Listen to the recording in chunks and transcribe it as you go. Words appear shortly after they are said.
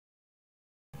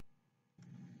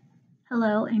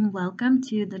Hello and welcome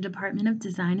to the Department of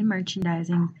Design and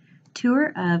Merchandising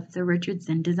tour of the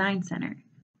Richardson Design Center.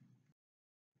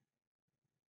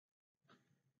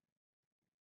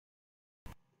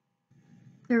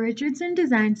 The Richardson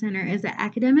Design Center is the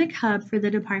academic hub for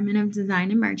the Department of Design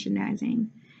and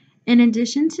Merchandising. In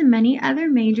addition to many other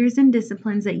majors and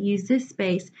disciplines that use this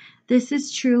space, this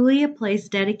is truly a place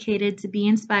dedicated to be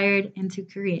inspired and to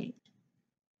create.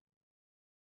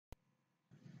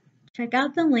 Check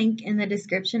out the link in the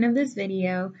description of this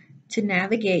video to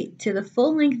navigate to the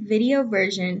full-length video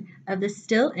version of the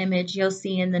still image you'll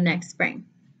see in the next frame.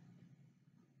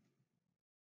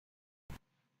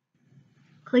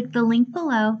 Click the link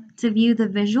below to view the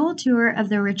visual tour of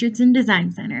the Richardson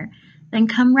Design Center, then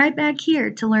come right back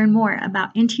here to learn more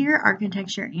about interior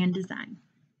architecture and design.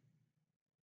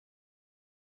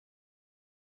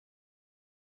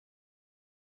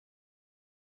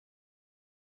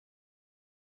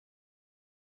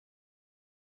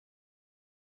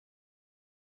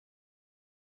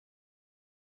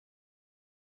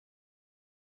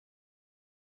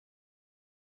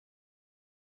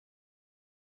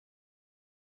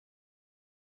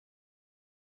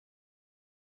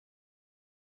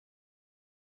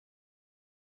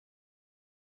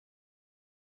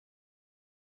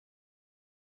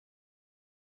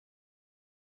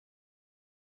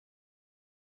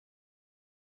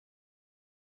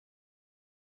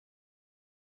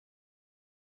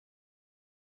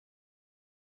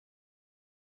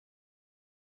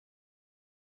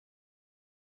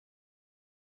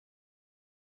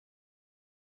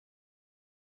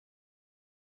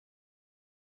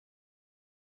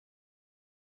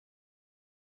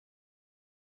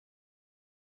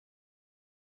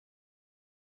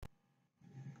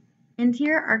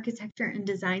 Interior architecture and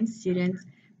design students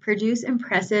produce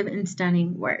impressive and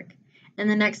stunning work. In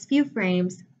the next few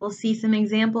frames, we'll see some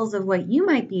examples of what you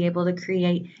might be able to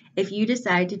create if you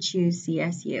decide to choose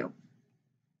CSU.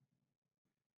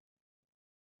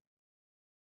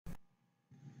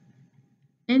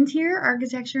 Interior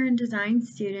architecture and design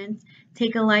students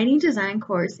take a lighting design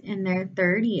course in their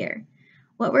third year.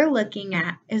 What we're looking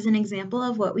at is an example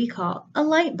of what we call a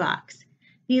light box.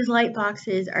 These light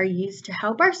boxes are used to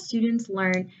help our students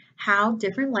learn how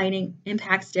different lighting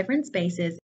impacts different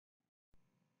spaces.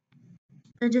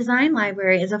 The Design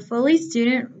Library is a fully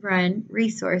student-run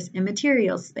resource and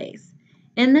materials space.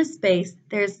 In this space,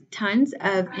 there's tons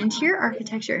of interior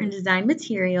architecture and design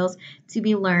materials to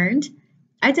be learned,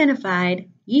 identified,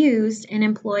 used, and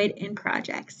employed in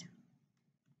projects.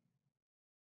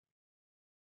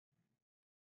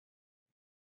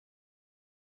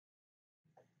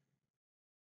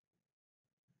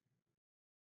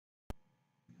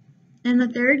 In the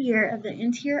third year of the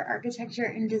Interior Architecture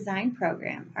and Design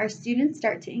program, our students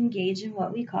start to engage in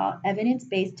what we call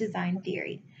evidence-based design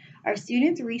theory. Our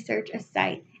students research a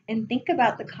site and think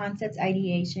about the concept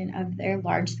ideation of their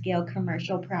large-scale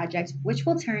commercial project, which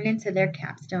will turn into their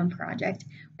capstone project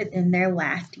within their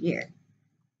last year.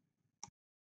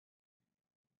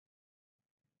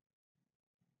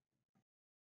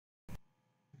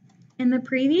 In the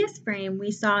previous frame,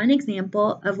 we saw an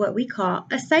example of what we call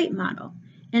a site model.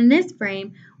 In this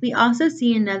frame, we also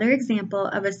see another example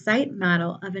of a site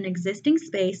model of an existing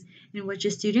space in which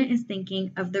a student is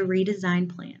thinking of the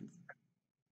redesign plans.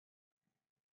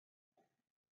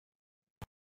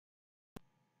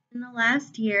 In the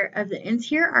last year of the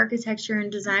Interior Architecture and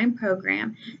Design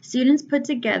program, students put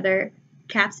together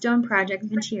capstone project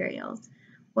materials.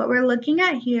 What we're looking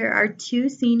at here are two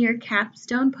senior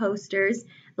capstone posters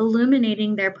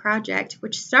illuminating their project,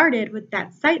 which started with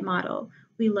that site model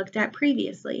we looked at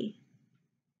previously.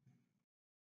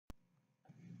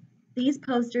 These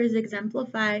posters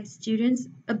exemplify students'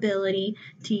 ability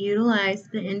to utilize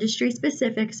the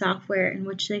industry-specific software in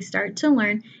which they start to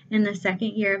learn in the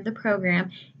second year of the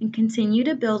program and continue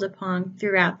to build upon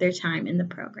throughout their time in the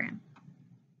program.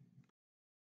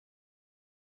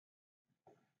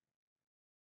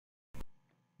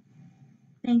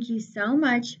 Thank you so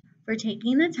much for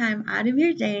taking the time out of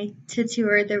your day to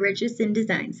tour the Richardson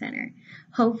Design Center.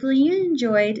 Hopefully you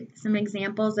enjoyed some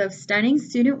examples of stunning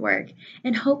student work,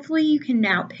 and hopefully you can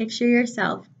now picture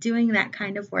yourself doing that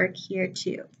kind of work here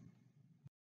too.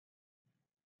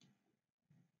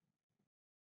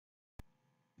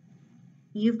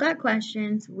 You've got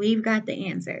questions, we've got the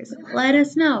answers. Let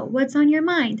us know what's on your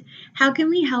mind. How can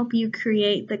we help you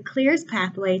create the clearest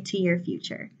pathway to your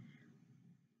future?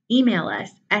 Email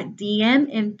us at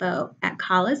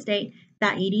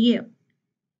dminfo@collegestate.edu.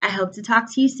 I hope to talk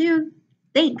to you soon.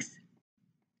 Thanks.